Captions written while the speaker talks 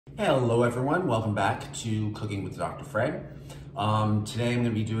Hello everyone, welcome back to Cooking with Dr. Fred. Today I'm going to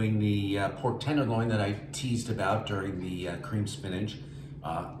be doing the pork tenderloin that I teased about during the cream spinach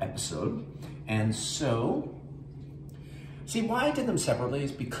episode. And so, see why I did them separately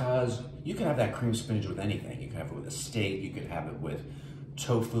is because you can have that cream spinach with anything. You can have it with a steak, you could have it with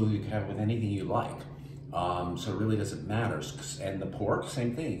tofu, you could have it with anything you like. So it really doesn't matter. And the pork,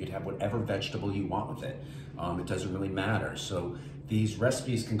 same thing. You could have whatever vegetable you want with it. It doesn't really matter. So these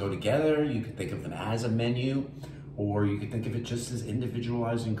recipes can go together. You could think of them as a menu, or you could think of it just as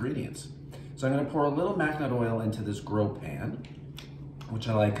individualized ingredients. So I'm gonna pour a little Macadamia Nut Oil into this grill pan, which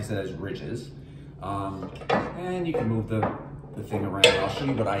I like because it has ridges. And you can move the thing around. I'll show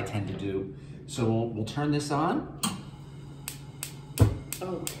you what I tend to do. So we'll turn this on.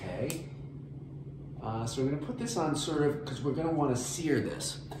 Okay. So we're gonna put this on sort of, because we're gonna wanna sear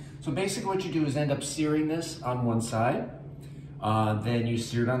this. So basically what you do is end up searing this on one side, then you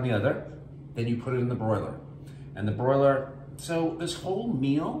sear it on the other, then you put it in the broiler. And the broiler, so this whole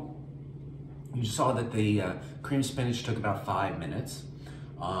meal, you saw that the cream spinach took about 5 minutes.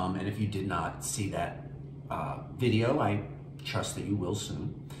 And if you did not see that video, I trust that you will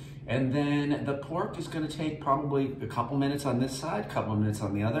soon. And then the pork is gonna take probably a couple minutes on this side, a couple of minutes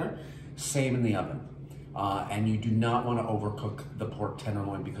on the other, same in the oven. And you do not want to overcook the pork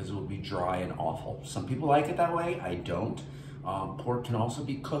tenderloin because it will be dry and awful. Some people like it that way, I don't. Pork can also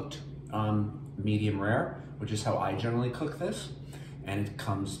be cooked medium rare, which is how I generally cook this. And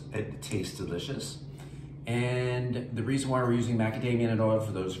it tastes delicious. And the reason why we're using macadamia nut oil,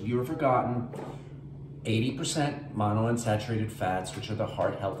 for those of you who have forgotten, 80% monounsaturated fats, which are the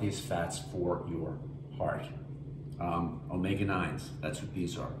heart healthiest fats for your heart. Omega-9s, that's what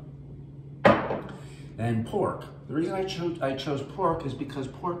these are. And pork. The reason I chose pork is because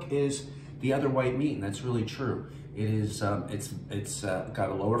pork is the other white meat, and that's really true. It is it's got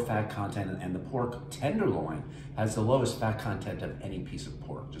a lower fat content, and the pork tenderloin has the lowest fat content of any piece of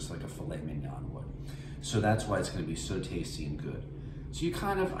pork, just like a filet mignon would. So that's why it's going to be so tasty and good. So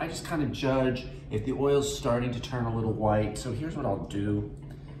I just kind of judge if the oil's starting to turn a little white. So here's what I'll do.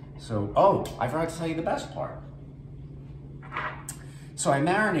 So, oh, I forgot to tell you the best part. So I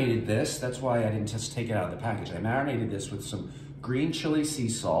marinated this, that's why I didn't just take it out of the package. I marinated this with some green chili sea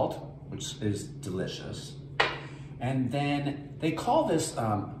salt, which is delicious. And then they call this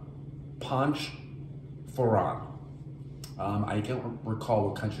panch phoron. I don't recall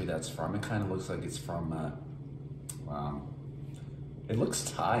what country that's from. It kind of looks like it's from, it looks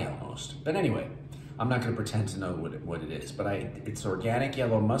Thai almost. But anyway, I'm not gonna pretend to know what it is, but it's organic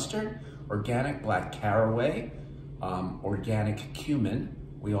yellow mustard, organic black caraway, organic cumin,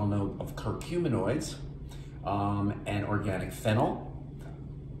 we all know of curcuminoids, and organic fennel,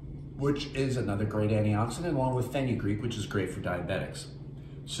 which is another great antioxidant, along with fenugreek, which is great for diabetics.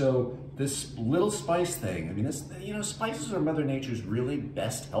 So this little spice thing, I mean, spices are Mother Nature's really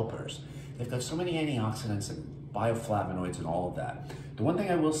best helpers. They've got so many antioxidants and bioflavonoids and all of that. The one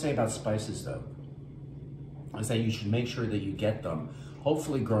thing I will say about spices though, is that you should make sure that you get them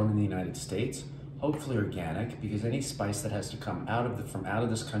hopefully grown in the United States, hopefully organic, because any spice that has to come from out of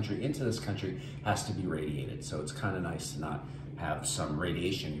this country into this country has to be radiated. So it's kind of nice to not have some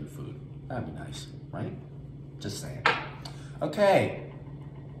radiation in your food. That'd be nice, right? Just saying. Okay,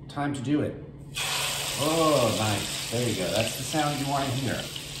 time to do it. Oh, nice. There you go. That's the sound you want to hear.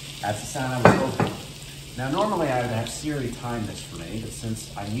 That's the sound I was hoping. Now, normally I would have Siri time this for me, but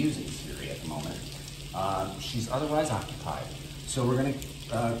since I'm using Siri at the moment, she's otherwise occupied. So we're going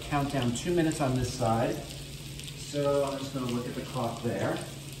to count down 2 minutes on this side. So I'm just going to look at the clock there.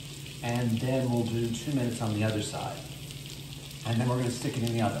 And then we'll do 2 minutes on the other side. And then we're going to stick it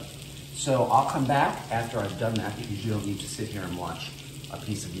in the oven. So I'll come back after I've done that, because you don't need to sit here and watch a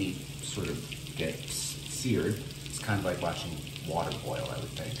piece of meat sort of get seared. It's kind of like watching water boil, I would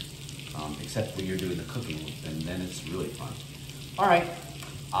think. Except when you're doing the cooking, and then it's really fun. All right,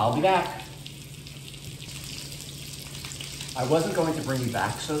 I'll be back. I wasn't going to bring you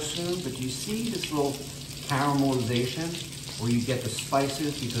back so soon, but do you see this little caramelization where you get the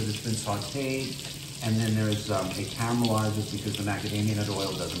spices because it's been sauteed, and then there's it caramelizes because the macadamia nut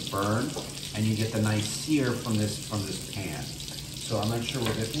oil doesn't burn, and you get the nice sear from this pan. So I'm not sure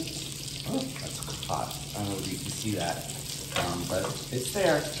we're getting. Oh, that's hot. I don't know if you can see that, but it's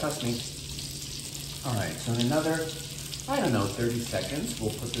there. Trust me. All right. So in another, I don't know, 30 seconds,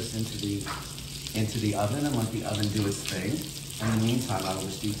 we'll put this into the oven and let the oven do its thing. And in the meantime, I will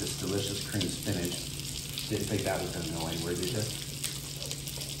just eat this delicious cream spinach. Didn't think that was going to go anywhere, did you?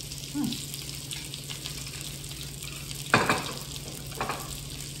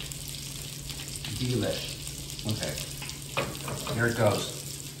 Delish. Okay, here it goes.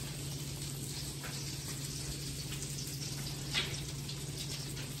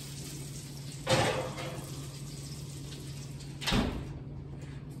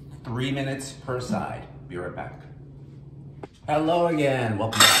 3 minutes per side. Be right back. Hello again,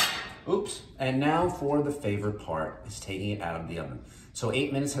 welcome back. Oops, and now for the favorite part, is taking it out of the oven. So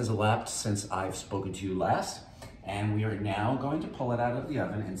 8 minutes has elapsed since I've spoken to you last, and we are now going to pull it out of the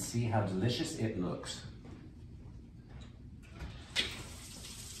oven and see how delicious it looks.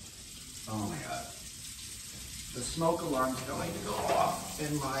 Oh my God. The smoke alarm is going to go off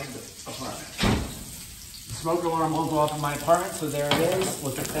in my apartment. The smoke alarm will go off in my apartment, so there it is.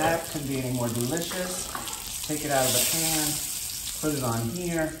 Look at that, couldn't be any more delicious. Take it out of the pan, put it on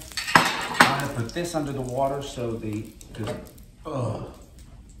here. I'm gonna put this under the water so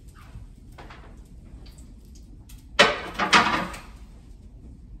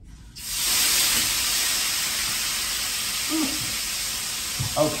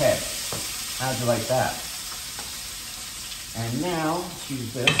Okay, how'd you like that? And now, let's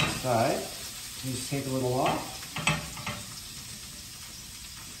use this aside. Just take a little off.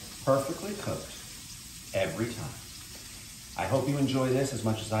 Perfectly cooked, every time. I hope you enjoy this as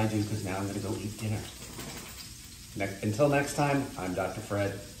much as I do, because now I'm gonna go eat dinner. Until next time, I'm Dr.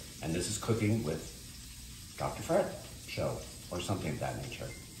 Fred, and this is Cooking with Dr. Fred Show, or something of that nature.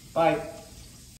 Bye.